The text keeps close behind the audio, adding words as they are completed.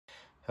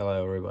Hello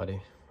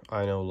everybody.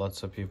 I know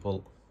lots of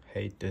people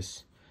hate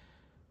this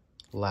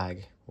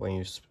lag when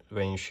you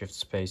shift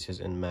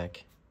spaces in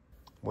Mac.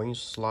 When you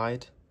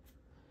slide,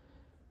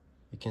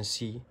 you can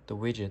see the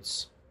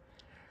widgets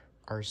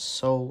are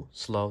so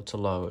slow to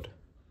load.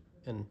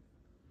 And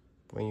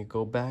when you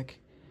go back,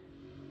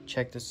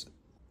 check this.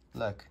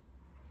 Look.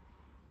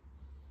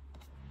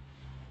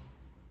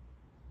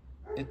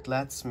 It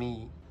lets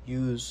me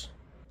use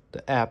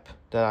the app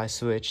that I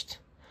switched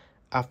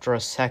after a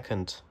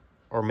second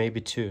or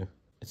maybe two.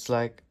 It's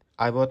like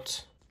I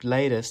bought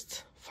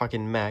latest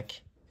fucking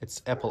Mac.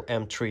 It's Apple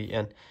M3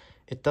 and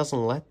it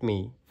doesn't let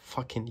me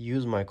fucking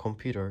use my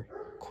computer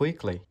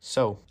quickly.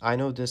 So I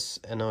know this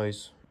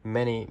annoys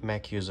many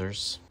Mac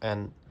users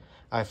and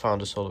I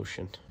found a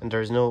solution. And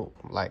there's no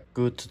like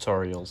good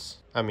tutorials.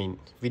 I mean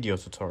video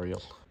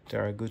tutorial.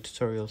 There are good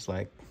tutorials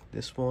like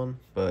this one,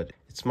 but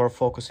it's more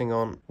focusing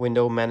on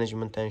window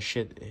management and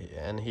shit,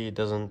 and he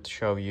doesn't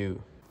show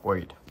you.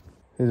 Wait,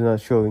 he's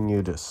not showing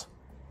you this.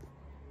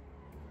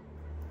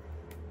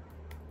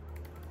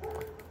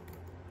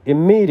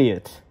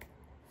 Immediate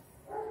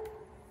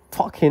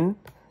fucking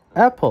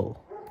Apple.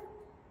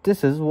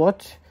 This is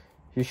what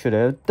you should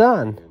have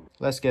done.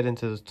 Let's get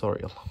into the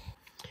tutorial.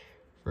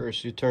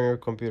 First, you turn your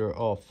computer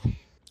off.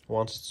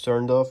 Once it's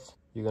turned off,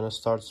 you're gonna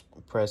start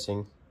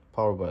pressing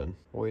power button.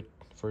 Wait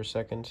for a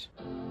second.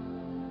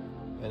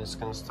 And it's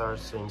gonna start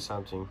saying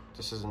something.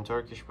 This is in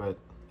Turkish, but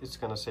it's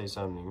gonna say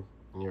something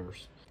in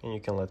yours. And you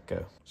can let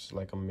go. It's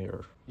like a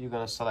mirror. You're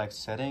gonna select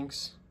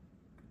settings.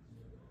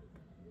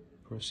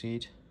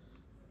 Proceed.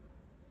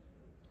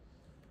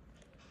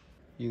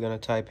 You're gonna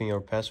type in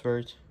your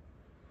password.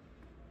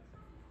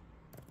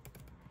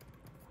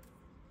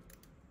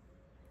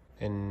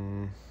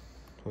 And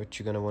what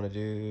you're gonna wanna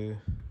do,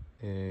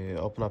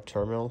 open up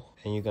terminal.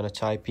 And you're gonna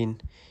type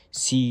in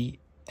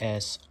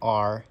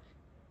CSR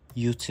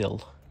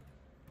util.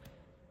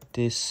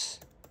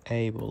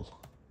 Disable.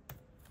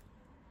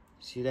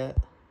 See that?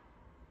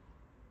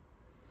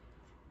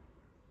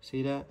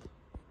 See that?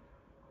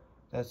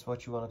 That's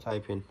what you want to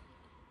type in.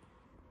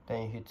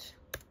 Then you hit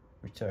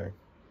return.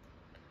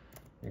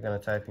 You're gonna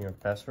type in your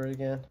password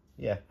again.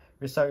 Yeah,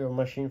 restart your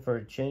machine for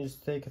changes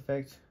to take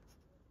effect.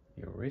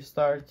 You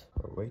restart.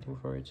 We're waiting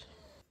for it.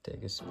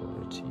 Take a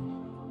security.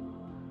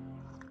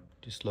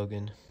 Just log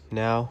in.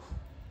 Now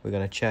we're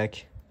gonna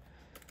check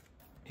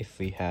if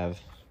we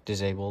have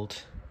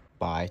disabled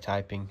by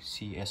typing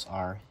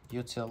CSR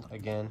util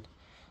again.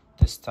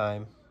 This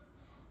time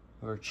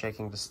we're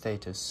checking the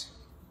status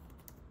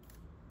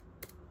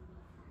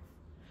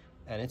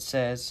and it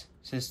says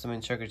system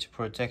integrity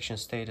protection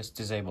status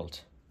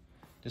disabled.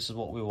 This is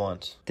what we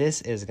want.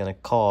 This is gonna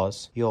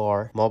cause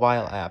your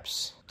mobile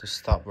apps to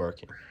stop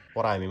working.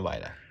 What I mean by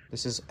that,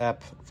 this is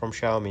app from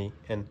Xiaomi,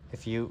 and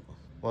if you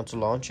want to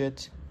launch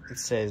it, it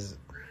says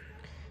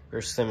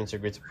your system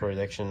integrity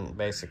protection,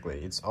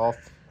 basically it's off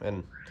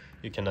and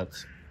you cannot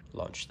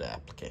launch the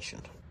application.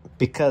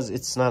 Because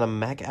it's not a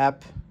Mac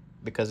app,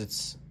 because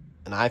it's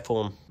an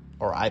iPhone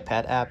or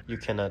iPad app, you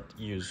cannot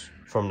use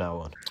from now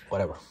on.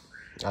 Whatever,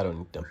 I don't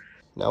need them.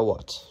 Now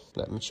what?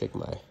 Let me check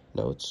my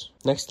notes.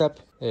 Next step,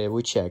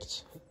 we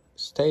checked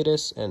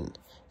status and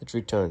it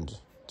returned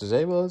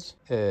disabled.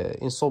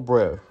 Install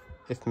brew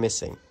if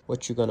missing.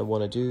 What you're gonna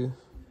want to do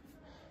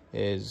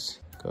is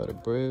go to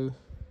brew,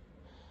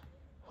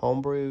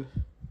 homebrew,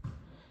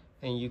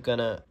 and you're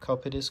gonna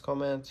copy this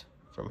command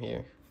from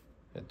here.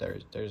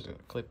 There's a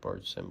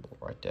clipboard symbol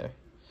right there,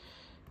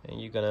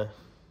 and you're gonna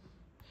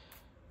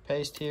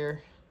paste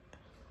here,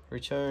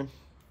 return,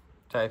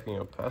 type in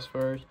your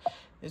password.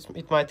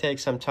 It might take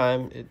some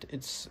time.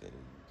 It's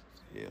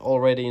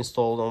already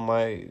installed on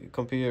my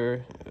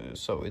computer,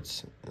 so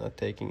it's not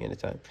taking any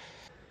time.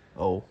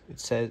 Oh, it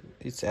said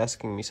it's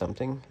asking me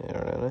something.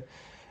 I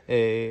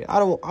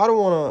don't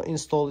want to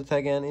install it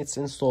again. It's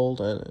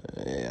installed, and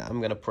I'm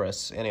gonna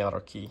press any other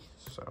key.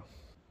 So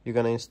you're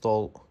gonna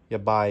install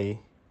Yabai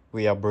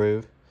via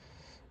brew.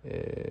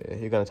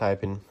 You're gonna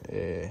type in,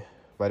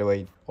 by the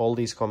way, all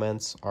these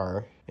comments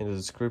are in the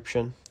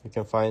description, you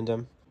can find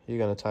them. You're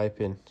gonna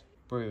type in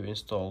brew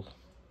install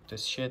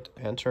this shit,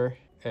 enter.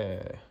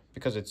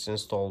 Because it's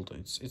installed,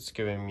 it's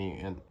giving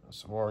me a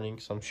warning,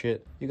 some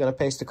shit. You're gonna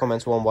paste the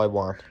comments one by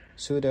one.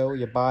 Sudo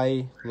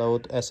yabai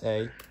load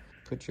sa,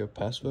 put your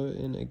password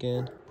in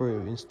again,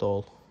 brew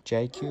install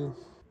jq,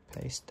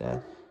 paste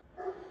that.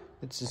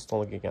 It's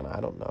installing again, I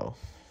don't know.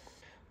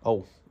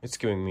 Oh, it's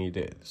giving me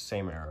the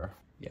same error.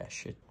 Yeah,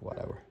 shit,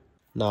 whatever.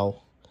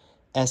 Now,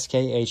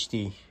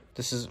 SKHD.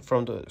 This is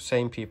from the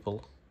same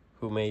people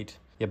who made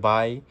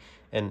Yabai,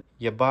 and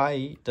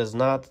Yabai does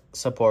not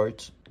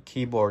support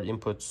keyboard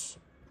inputs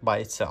by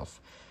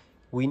itself.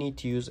 We need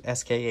to use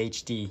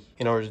SKHD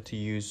in order to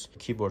use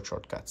keyboard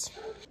shortcuts.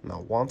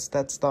 Now, once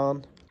that's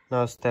done,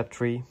 now step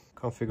 3,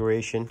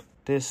 configuration.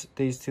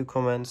 These two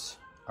commands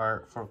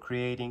are for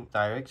creating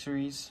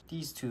directories.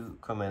 These two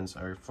commands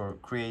are for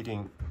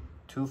creating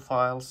two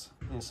files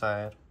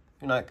inside.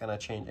 You're not gonna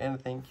change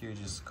anything, you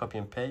just copy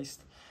and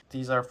paste.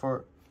 These are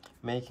for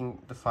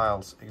making the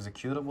files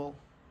executable,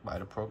 by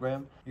the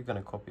program. You're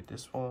gonna copy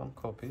this one,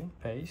 copy,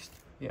 paste.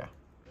 Yeah.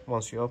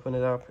 Once you open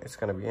it up, it's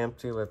gonna be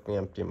empty. Let me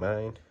empty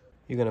mine.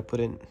 You're gonna put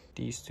in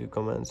these two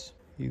commands.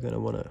 You're gonna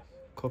wanna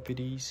copy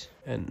these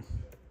and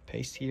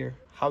paste here.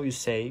 How you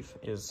save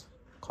is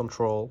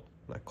control,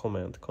 like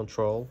command,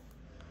 control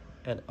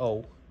and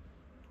O.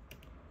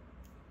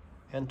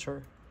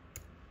 Enter.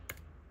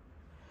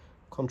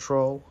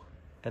 Control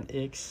and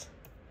X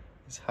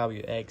is how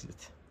you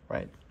exit,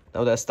 right?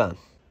 Now that's done.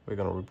 We're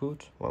gonna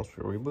reboot. Once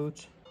we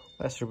reboot,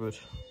 let's reboot.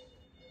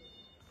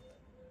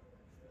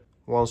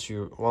 Once it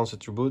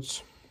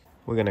reboots,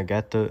 we're gonna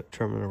get the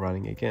terminal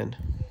running again.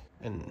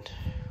 And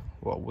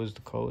what was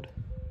the code?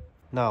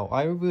 Now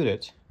I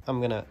rebooted.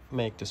 I'm gonna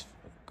make this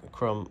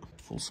Chrome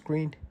full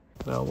screen.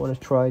 Now I want to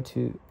try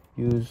to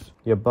use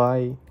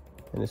yabai,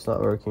 and it's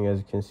not working, as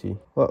you can see.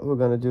 What we're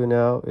gonna do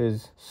now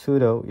is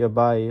sudo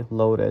yabai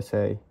load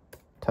sa.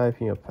 Type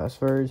in your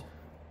password.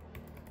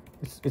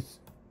 It's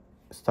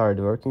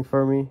started working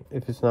for me.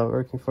 If it's not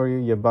working for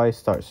you, yabai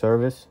start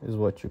service is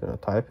what you're gonna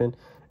type in.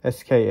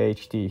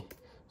 SKHD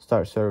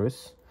start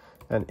service,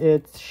 and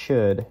it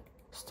should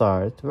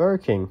start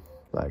working.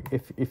 Like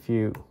if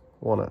you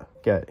wanna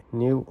get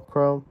new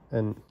Chrome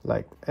and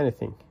like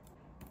anything,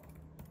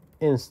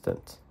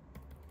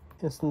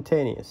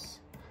 instantaneous,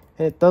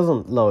 and it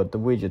doesn't load the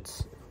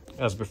widgets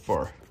as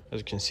before, as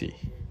you can see.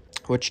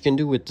 What you can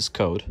do with this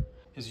code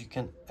is you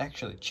can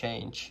actually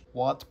change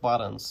what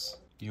buttons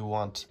you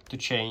want to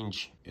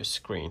change your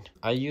screen.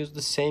 I use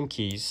the same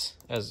keys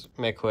as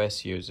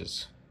macOS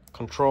uses,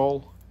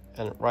 control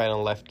and right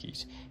and left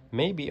keys.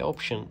 Maybe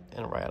option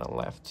and right and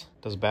left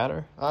does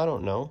better, I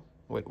don't know,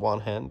 with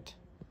one hand.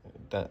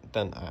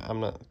 Then I'm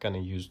not gonna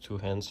use two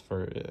hands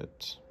for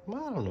it. I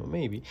don't know,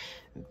 maybe.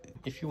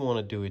 If you want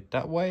to do it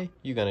that way,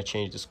 you're gonna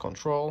change this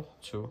control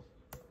to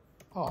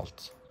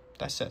alt.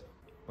 That's it.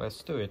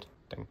 Let's do it.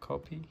 Then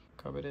copy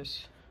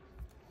this.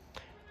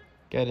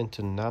 Get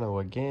into Nano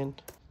again.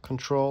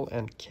 Control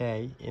and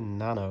K in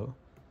Nano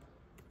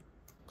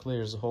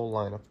clears the whole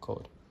line of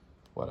code.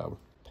 Whatever.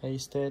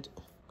 Paste it.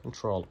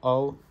 Control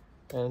O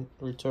and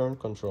return.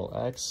 Control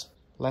X.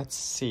 Let's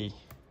see.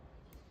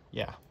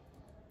 Yeah.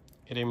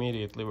 It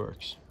immediately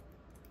works.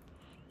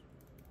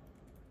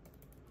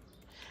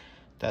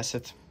 That's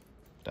it.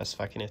 That's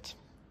fucking it.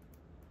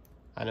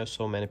 I know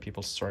so many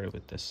people struggle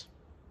with this.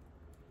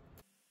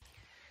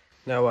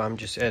 Now I'm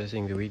just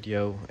editing the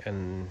video,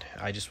 and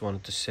I just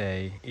wanted to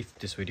say, if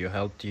this video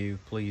helped you,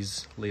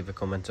 please leave a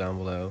comment down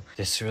below.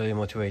 This really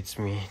motivates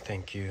me.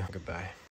 Thank you. Goodbye.